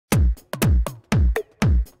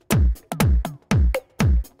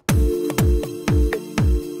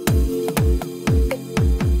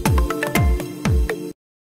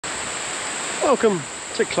Welcome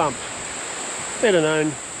to Clump, better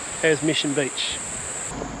known as Mission Beach.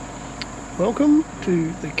 Welcome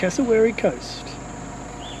to the Cassowary Coast.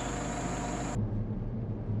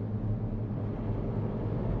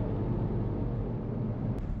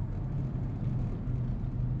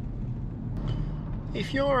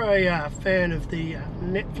 If you're a fan of the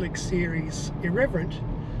Netflix series Irreverent,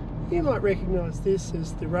 you might recognise this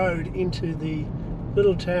as the road into the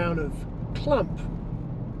little town of Clump.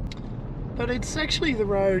 But it's actually the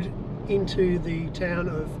road into the town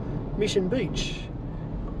of Mission Beach.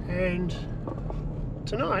 And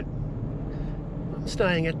tonight I'm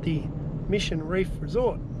staying at the Mission Reef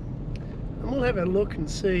Resort. And we'll have a look and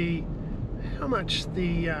see how much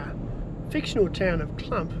the fictional town of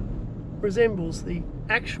Clump resembles the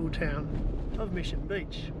actual town of Mission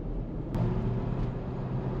Beach.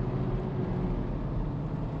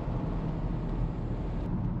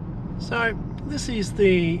 So this is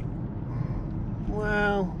the,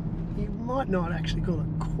 well, you might not actually call it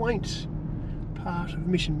quaint part of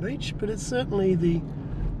Mission Beach, but it's certainly the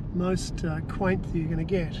most quaint that you're going to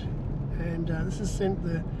get. And this is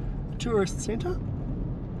the tourist centre.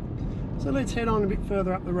 So let's head on a bit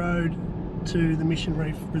further up the road to the Mission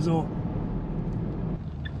Reef Resort.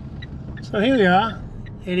 So here we are,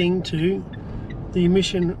 heading to the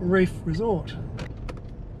Mission Reef Resort.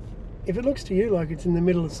 If it looks to you like it's in the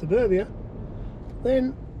middle of suburbia,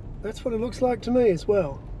 then that's what it looks like to me as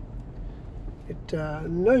well.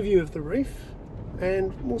 No view of the reef,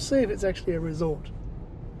 and we'll see if it's actually a resort.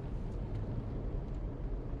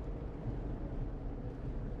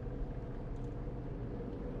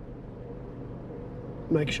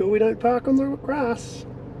 Make sure we don't park on the grass.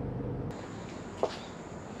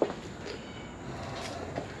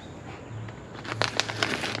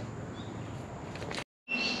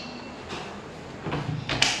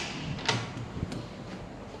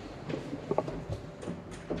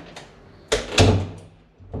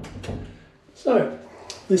 So,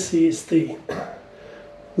 this is the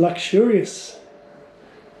luxurious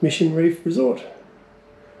Mission Reef Resort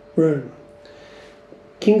room.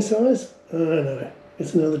 King size? Oh no,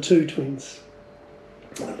 it's another two twins.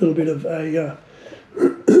 A little bit of a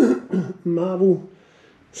marble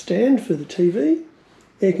stand for the TV,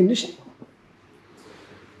 air conditioning,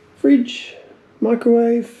 fridge,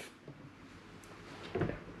 microwave,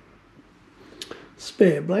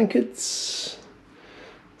 spare blankets,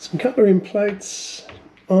 some cutlery and plates,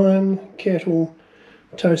 iron, kettle,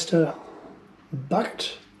 toaster,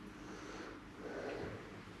 bucket.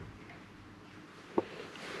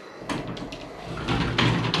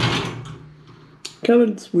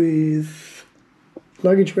 Cupboards with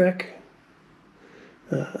luggage rack,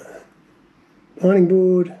 ironing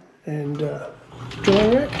board and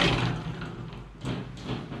drying rack.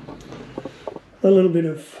 A little bit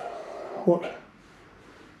of what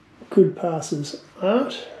could pass as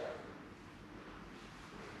art.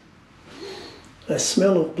 A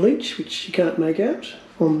smell of bleach, which you can't make out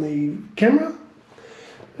on the camera,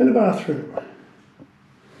 and a bathroom.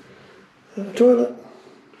 A toilet,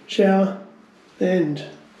 shower, and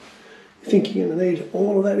you think you're going to need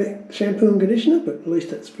all of that shampoo and conditioner, but at least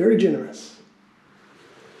that's very generous.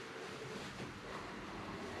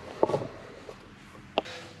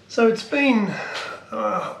 So it's been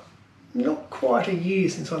not quite a year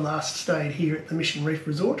since I last stayed here at the Mission Reef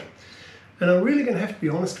Resort, and I'm really going to have to be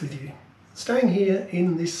honest with you. Staying here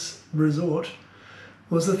in this resort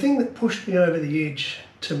was the thing that pushed me over the edge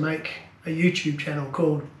to make a YouTube channel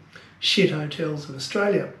called Shit Hotels of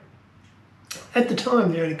Australia. At the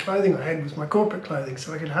time, the only clothing I had was my corporate clothing,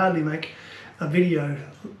 so I could hardly make a video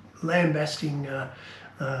lambasting a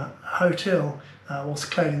hotel whilst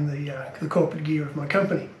clad in the corporate gear of my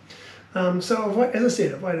company. So as I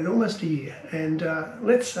said, I've waited almost a year, and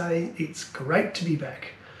let's say it's great to be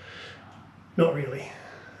back. Not really.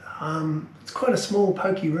 It's quite a small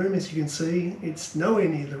pokey room, as you can see. It's nowhere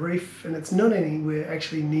near the reef, and it's not anywhere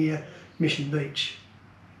actually near Mission Beach.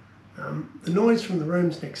 The noise from the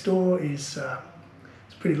rooms next door is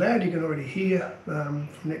it's pretty loud. You can already hear from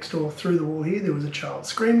next door through the wall here. There was a child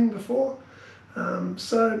screaming before.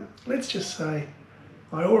 So let's just say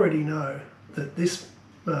I already know that this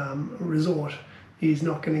resort is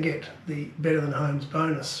not going to get the Better Than Homes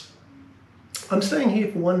bonus. I'm staying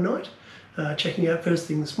here for one night, checking out first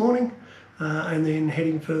thing this morning, and then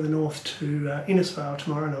heading further north to Innisfail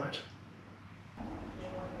tomorrow night.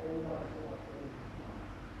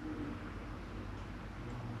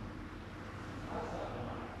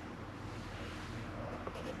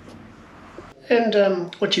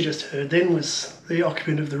 And what you just heard then was the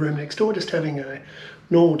occupant of the room next door just having a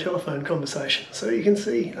normal telephone conversation. So you can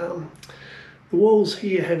see The walls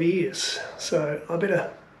here have ears, so I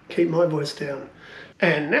better keep my voice down.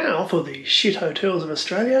 And now for the shit hotels of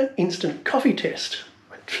Australia instant coffee test.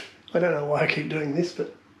 I don't know why I keep doing this,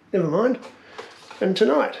 but never mind. And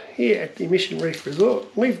tonight, here at the Mission Reef Resort,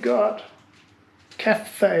 we've got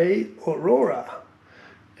Cafe Aurora.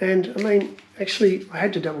 And I mean, actually, I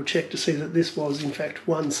had to double check to see that this was in fact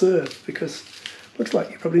one serve, because it looks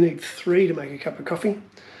like you probably need 3 to make a cup of coffee.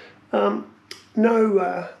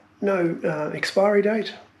 No expiry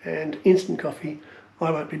date, and instant coffee. I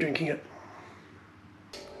won't be drinking it.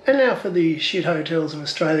 And now for the shit hotels of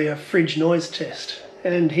Australia fridge noise test.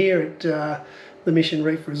 And here at the Mission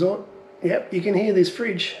Reef Resort, yep, you can hear this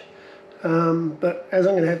fridge. But as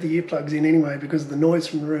I'm going to have the earplugs in anyway because of the noise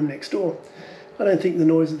from the room next door, I don't think the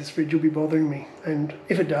noise of this fridge will be bothering me. And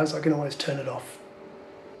if it does, I can always turn it off.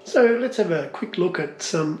 So let's have a quick look at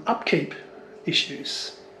some upkeep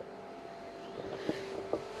issues.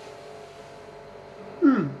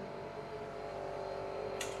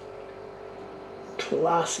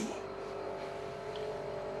 Classy.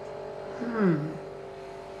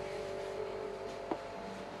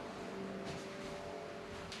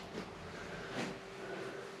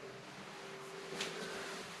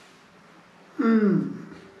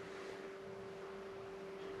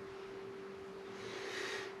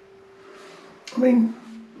 I mean,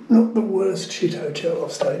 not the worst shit hotel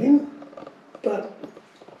I've stayed in, but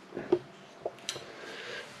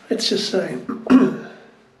let's just say,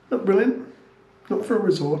 not brilliant, not for a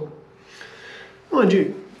resort. Mind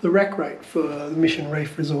you, the rack rate for the Mission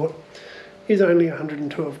Reef Resort is only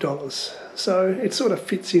 $112, so it sort of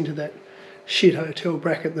fits into that shit hotel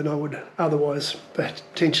bracket that I would otherwise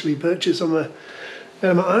potentially purchase out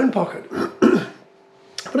of my own pocket.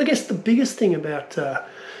 But I guess the biggest thing about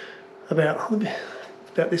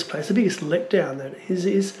this place, the biggest letdown that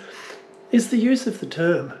is the use of the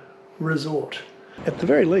term resort. At the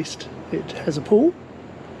very least, it has a pool.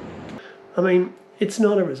 I mean, it's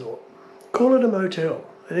not a resort. Call it a motel,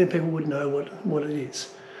 and then people would know what it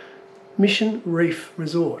is. Mission Reef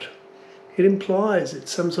Resort. It implies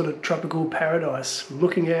it's some sort of tropical paradise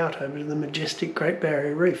looking out over the majestic Great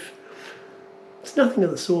Barrier Reef. It's nothing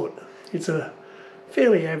of the sort. It's a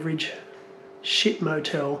fairly average shit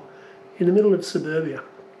motel in the middle of suburbia.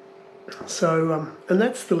 So, and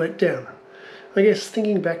that's the letdown. I guess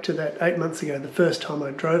thinking back to that 8 months ago, the first time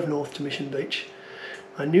I drove north to Mission Beach,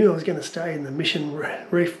 I knew I was going to stay in the Mission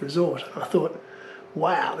Reef Resort. I thought,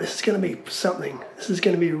 wow, this is going to be something. This is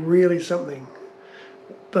going to be really something.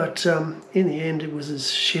 But in the end, it was as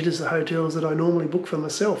shit as the hotels that I normally book for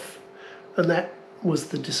myself. And that was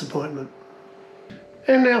the disappointment.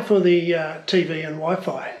 And now for the TV and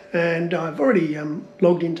Wi-Fi. And I've already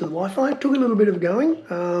logged into the Wi-Fi. It took a little bit of going.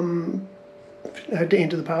 I had to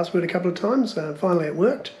enter the password a couple of times. Finally it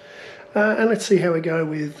worked. And let's see how we go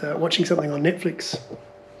with watching something on Netflix.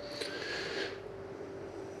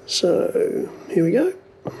 So, here we go.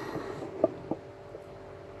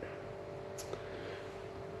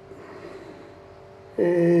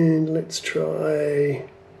 And let's try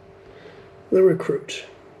The Recruit.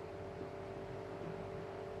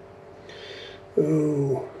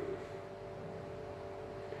 Oh,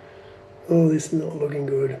 this is not looking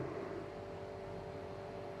good.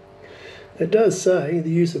 It does say the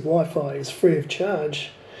use of Wi-Fi is free of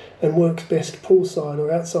charge and works best poolside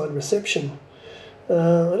or outside reception. I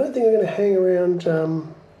don't think I'm going to hang around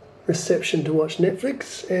reception to watch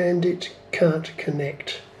Netflix, and it can't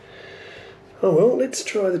connect. Oh well, let's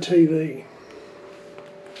try the TV.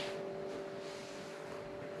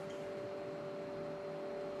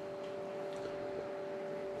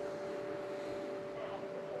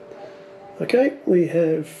 Okay, we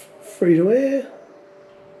have free-to-air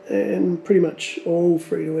and pretty much all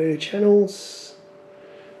free-to-air channels.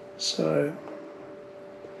 So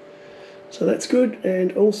that's good.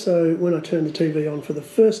 And also, when I turn the TV on for the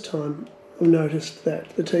first time, I've noticed that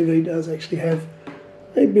the TV does actually have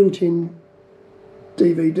a built-in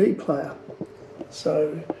DVD player.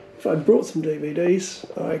 So if I'd brought some DVDs,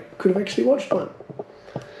 I could have actually watched one.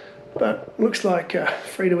 But looks like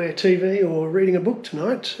free-to-air TV or reading a book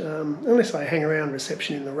tonight, unless I hang around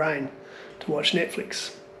reception in the rain to watch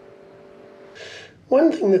Netflix.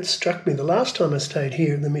 One thing that struck me the last time I stayed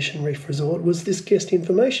here at the Mission Reef Resort was this guest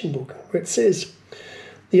information book, where it says,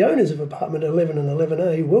 "The owners of apartment 11 and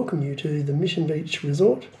 11A welcome you to the Mission Reef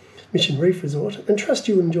Resort, and trust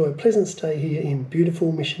you enjoy a pleasant stay here in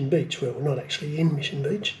beautiful Mission Beach." Well, we're not actually in Mission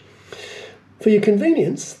Beach. For your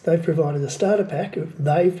convenience, they've provided a starter pack of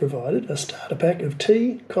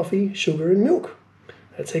tea, coffee, sugar and milk.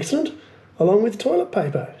 That's excellent. Along with toilet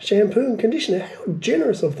paper, shampoo and conditioner. How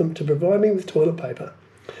generous of them to provide me with toilet paper.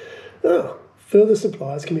 Oh, Further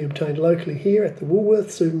supplies can be obtained locally here at the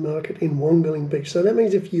Woolworths supermarket in Wongaling Beach. So that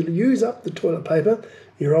means if you use up the toilet paper,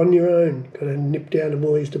 you're on your own. Got to nip down to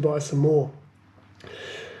Woolies to buy some more.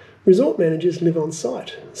 Resort managers live on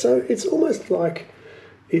site, so it's almost like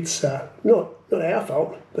it's not our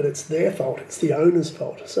fault, but it's their fault. It's the owner's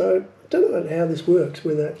fault. So I don't know how this works,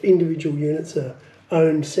 whether individual units are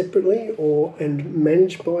owned separately and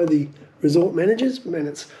managed by the resort managers, and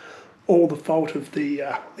it's all the fault of the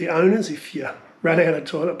owners if you run out of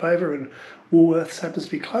toilet paper and Woolworths happens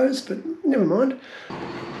to be closed, but never mind.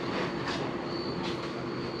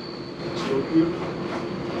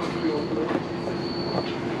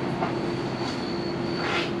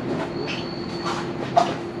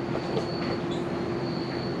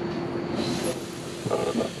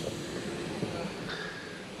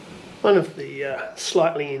 One of the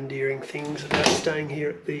slightly endearing things about staying here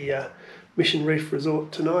at the Mission Reef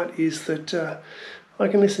Resort tonight is that I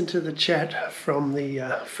can listen to the chat from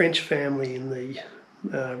the French family in the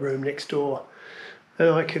room next door, and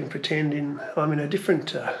I can pretend I'm in a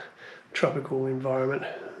different tropical environment,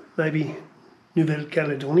 maybe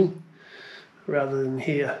Nouvelle-Calédonie, rather than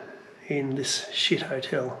here in this shit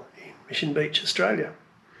hotel in Mission Beach, Australia.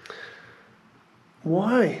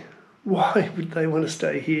 Why would they want to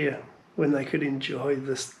stay here when they could enjoy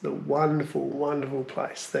the wonderful, wonderful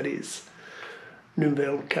place that is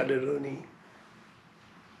Nouvelle-Calédonie?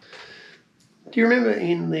 Do you remember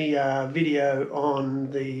in the video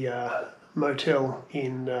on the motel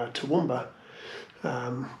in Toowoomba,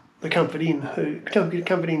 the Comfort Inn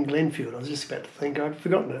Glenfield? I was just about to think I'd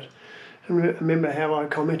forgotten it. And remember how I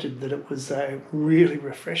commented that it was really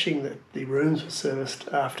refreshing that the rooms were serviced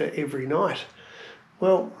after every night.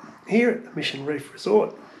 Well, here at the Mission Reef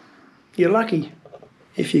Resort, you're lucky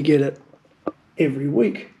if you get it every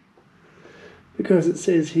week, because it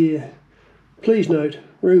says here, please note,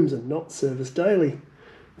 rooms are not serviced daily.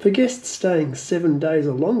 For guests staying 7 days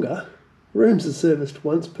or longer, rooms are serviced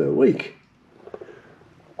once per week.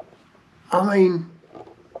 I mean,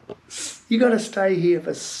 you got to stay here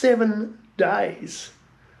for 7 days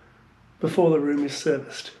before the room is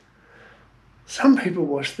serviced. Some people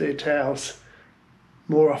wash their towels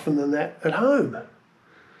more often than that at home.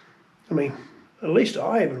 I mean, at least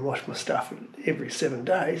I even wash my stuff every 7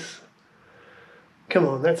 days. Come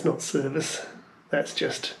on, that's not service. That's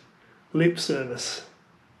just lip service.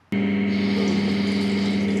 Fan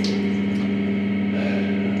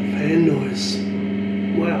noise.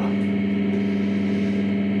 Wow.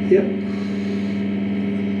 Yep.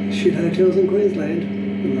 Shit hotels in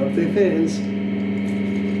Queensland love their fans.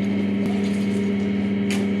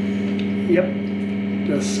 Yep.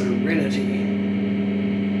 The serenity.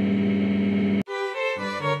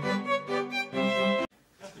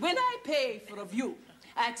 When I pay for a view,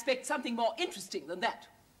 I expect something more interesting than that.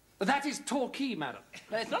 But that is Torquay, madam.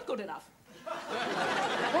 It's not good enough.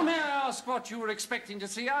 Well, may I ask what you were expecting to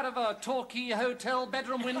see out of a Torquay hotel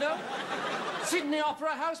bedroom window? Sydney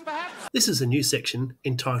Opera House, perhaps? This is a new section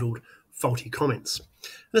entitled Faulty Comments.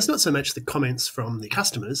 And it's not so much the comments from the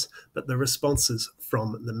customers, but the responses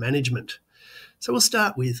from the management. So we'll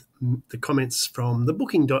start with the comments from the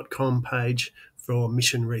booking.com page for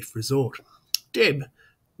Mission Reef Resort. Deb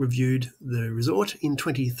reviewed the resort in the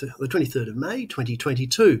 23rd of May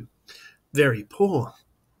 2022. Very poor.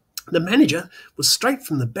 The manager was straight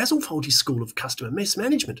from the Basil Fawlty School of Customer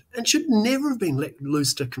Management and should never have been let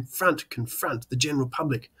loose to confront the general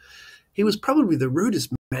public. He was probably the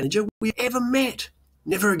rudest manager we ever met.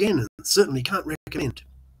 Never again, and certainly can't recommend.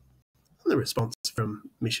 And the response from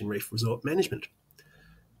Mission Reef Resort Management.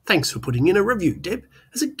 Thanks for putting in a review, Deb,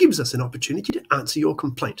 as it gives us an opportunity to answer your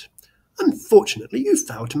complaint. Unfortunately, you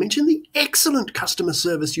failed to mention the excellent customer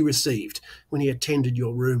service you received when he attended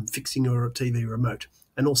your room fixing your TV remote,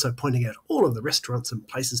 and also pointing out all of the restaurants and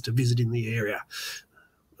places to visit in the area.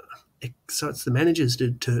 So it's the managers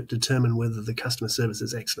to determine whether the customer service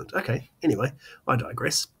is excellent. Okay, anyway, I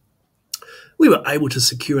digress. We were able to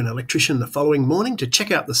secure an electrician the following morning to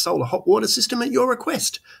check out the solar hot water system at your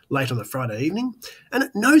request late on the Friday evening, and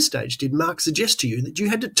at no stage did Mark suggest to you that you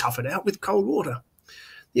had to tough it out with cold water.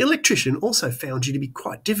 The electrician also found you to be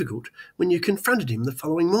quite difficult when you confronted him the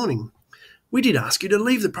following morning. We did ask you to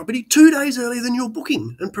leave the property 2 days earlier than your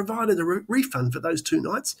booking and provided a refund for those 2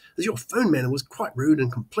 nights, as your phone manner was quite rude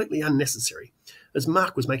and completely unnecessary, as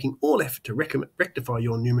Mark was making all effort to rectify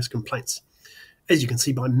your numerous complaints. As you can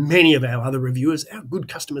see by many of our other reviewers, our good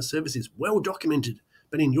customer service is well documented,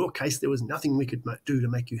 but in your case there was nothing we could do to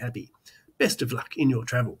make you happy. Best of luck in your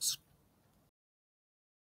travels.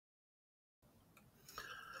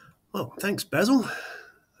 Well, thanks, Basil.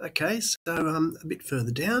 Okay, so a bit further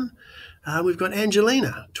down, we've got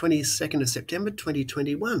Angelina, 22nd of September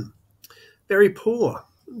 2021. Very poor,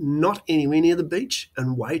 not anywhere near the beach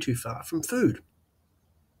and way too far from food.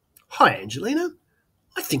 Hi Angelina,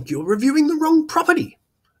 I think you're reviewing the wrong property,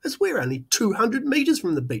 as we're only 200 metres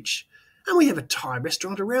from the beach and we have a Thai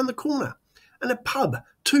restaurant around the corner and a pub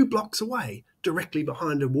 2 blocks away directly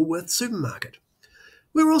behind a Woolworths supermarket.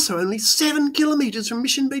 We're also only 7 kilometres from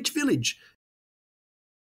Mission Beach Village,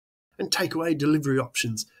 and takeaway delivery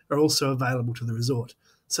options are also available to the resort,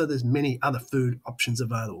 so there's many other food options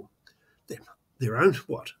available. They're only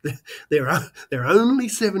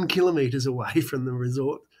 7 kilometres away from the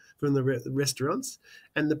resort, from the restaurants,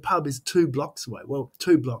 and the pub is 2 blocks away. Well,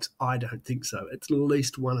 2 blocks, I don't think so. It's at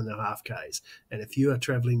least 1.5 k's, and if you are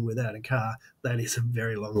travelling without a car, that is a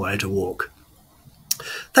very long way to walk.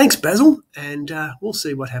 Thanks, Basil, and we'll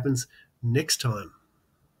see what happens next time.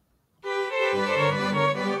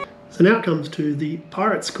 So now it comes to the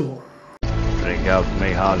pirate score. Drink up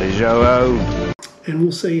me hearty Joe. And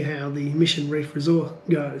we'll see how the Mission Reef Resort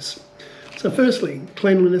goes. So firstly,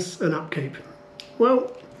 cleanliness and upkeep.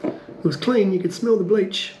 Well, it was clean, you could smell the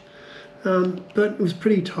bleach, but it was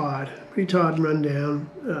pretty tired and run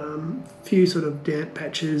down. Few sort of damp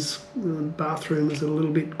patches. The bathroom was a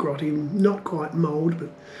little bit grotty, not quite mould, but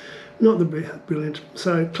not the brilliant.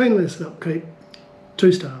 So cleanliness and upkeep,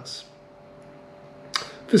 2 stars.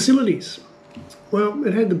 Facilities. Well,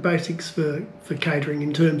 it had the basics for catering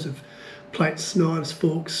in terms of plates, knives,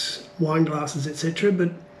 forks, wine glasses, etc.,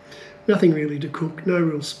 but nothing really to cook, no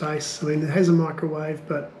real space. I mean, it has a microwave,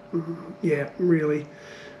 but yeah, really.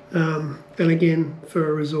 And again, for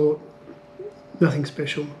a resort, nothing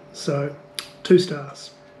special, so 2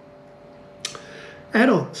 stars.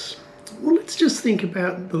 Add-ons. Well, let's just think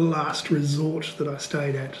about the last resort that I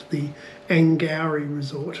stayed at, the Angourie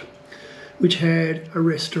Resort, which had a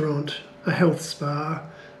restaurant, a health spa,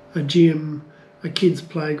 a gym, a kids'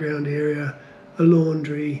 playground area, a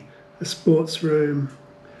laundry, a sports room,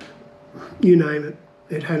 you name it,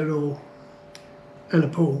 it had it all. And a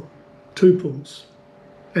pool, 2 pools,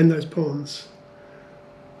 and those ponds.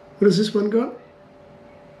 What has this one got?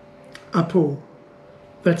 A pool.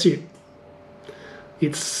 That's it.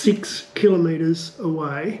 It's 6 kilometres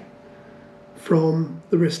away from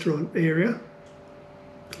the restaurant area.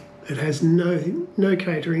 It has no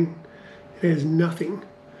catering, it has nothing.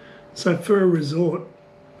 So for a resort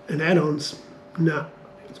and add-ons, no,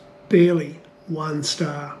 it's barely 1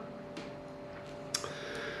 star.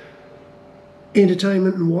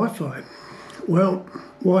 Entertainment and Wi-Fi. Well,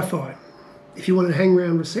 Wi-Fi. If you want to hang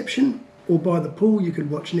around reception or by the pool, you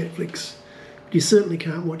could watch Netflix. But you certainly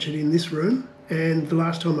can't watch it in this room. And the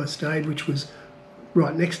last time I stayed, which was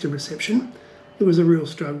right next to reception, there was a real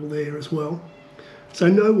struggle there as well. So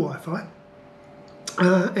no Wi-Fi.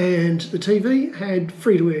 And the TV had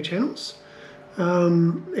free-to-air channels.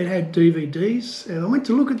 It had DVDs, and I went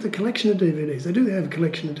to look at the collection of DVDs. They do have a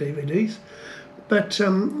collection of DVDs, but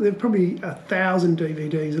there are probably 1,000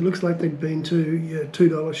 DVDs. It looks like they'd been to your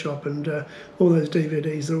 $2 shop, and all those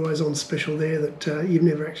DVDs are always on special there that you've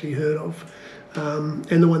never actually heard of.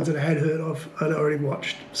 And the ones that I had heard of, I'd already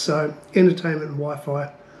watched. So entertainment and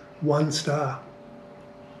Wi-Fi, 1 star.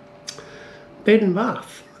 Bed and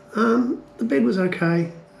bath. The bed was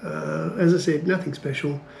okay. As I said, nothing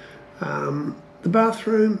special. The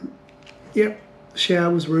bathroom, yep, the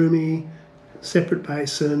shower was roomy, separate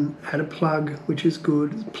basin, had a plug, which is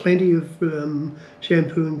good. Plenty of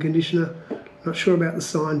shampoo and conditioner. Not sure about the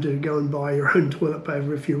sign to go and buy your own toilet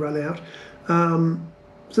paper if you run out.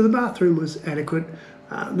 So the bathroom was adequate.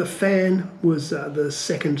 The fan was the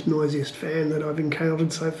second noisiest fan that I've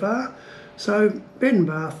encountered so far. So bed and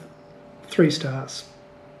bath, 3 stars.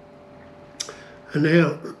 And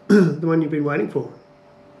now, the one you've been waiting for.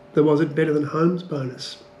 The was it better than homes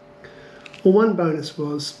bonus. Well, one bonus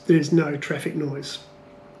was there's no traffic noise.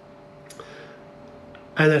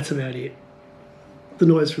 And that's about it. The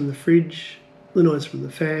noise from the fridge, the noise from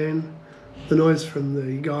the fan, the noise from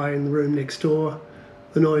the guy in the room next door,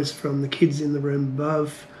 the noise from the kids in the room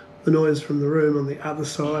above, the noise from the room on the other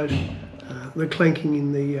side, the clanking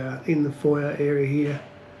in the foyer area here,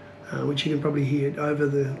 which you can probably hear over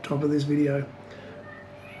the top of this video,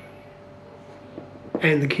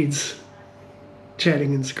 and the kids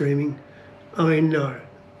chatting and screaming. I mean, no,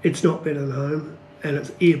 it's not better than home, and it's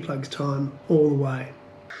earplugs time all the way.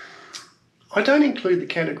 I don't include the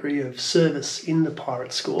category of service in the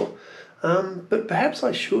pirate score, but perhaps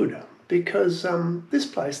I should, because this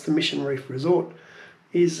place, the Mission Reef Resort,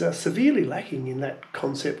 is severely lacking in that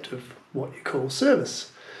concept of what you call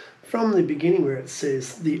service. From the beginning, where it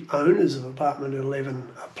says the owners of apartment 11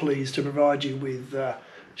 are pleased to provide you with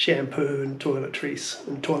shampoo and toiletries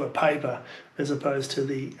and toilet paper, as opposed to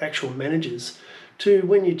the actual managers, to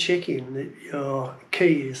when you check in, your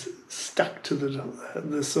key is stuck to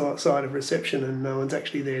the side of reception and no one's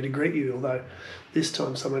actually there to greet you, although this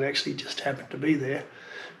time someone actually just happened to be there.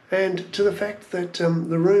 And to the fact that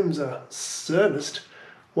the rooms are serviced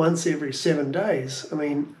once every 7 days. I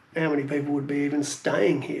mean, how many people would be even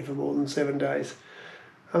staying here for more than 7 days?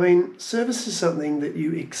 I mean, service is something that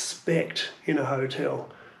you expect in a hotel,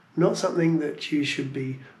 not something that you should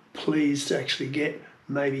be pleased to actually get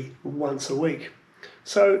maybe once a week.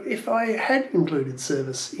 So if I had included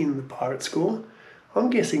service in the Pirate score, I'm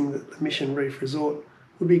guessing that the Mission Reef Resort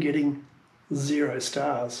would be getting 0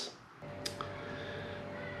 stars.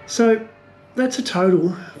 So that's a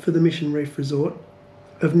total for the Mission Reef Resort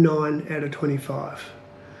of 9 out of 25.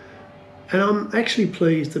 And I'm actually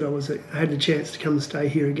pleased that I had the chance to come and stay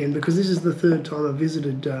here again, because this is the 3rd time I've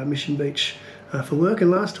visited Mission Beach for work, and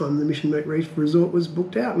last time the Mission Reef Resort was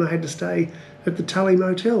booked out and I had to stay at the Tully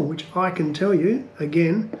Motel, which I can tell you,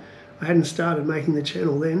 again, I hadn't started making the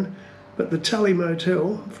channel then, but the Tully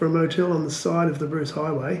Motel, for a motel on the side of the Bruce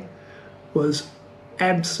Highway, was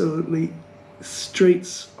absolutely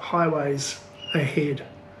streets, highways ahead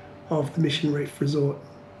of the Mission Reef Resort.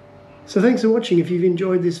 So thanks for watching. If you've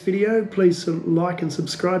enjoyed this video, please like and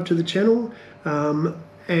subscribe to the channel.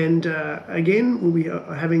 Again, we'll be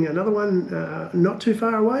having another one not too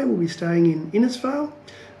far away. We'll be staying in Innisfail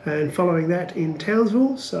and following that in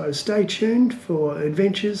Townsville. So stay tuned for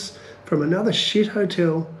adventures from another shit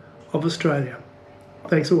hotel of Australia.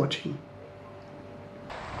 Thanks for watching.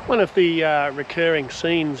 One of the recurring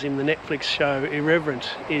scenes in the Netflix show Irreverent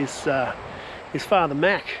is Father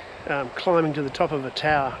Mac climbing to the top of a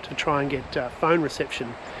tower to try and get phone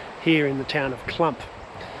reception here in the town of Clump.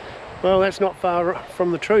 Well, that's not far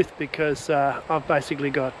from the truth, because I've basically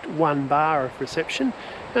got 1 bar of reception,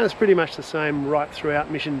 and it's pretty much the same right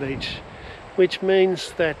throughout Mission Beach, which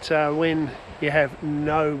means that when you have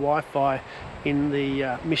no Wi-Fi in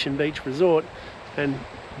the Mission Beach Resort and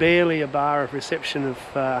barely a bar of reception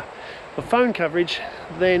of phone coverage,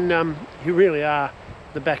 then you really are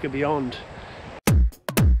the back of beyond.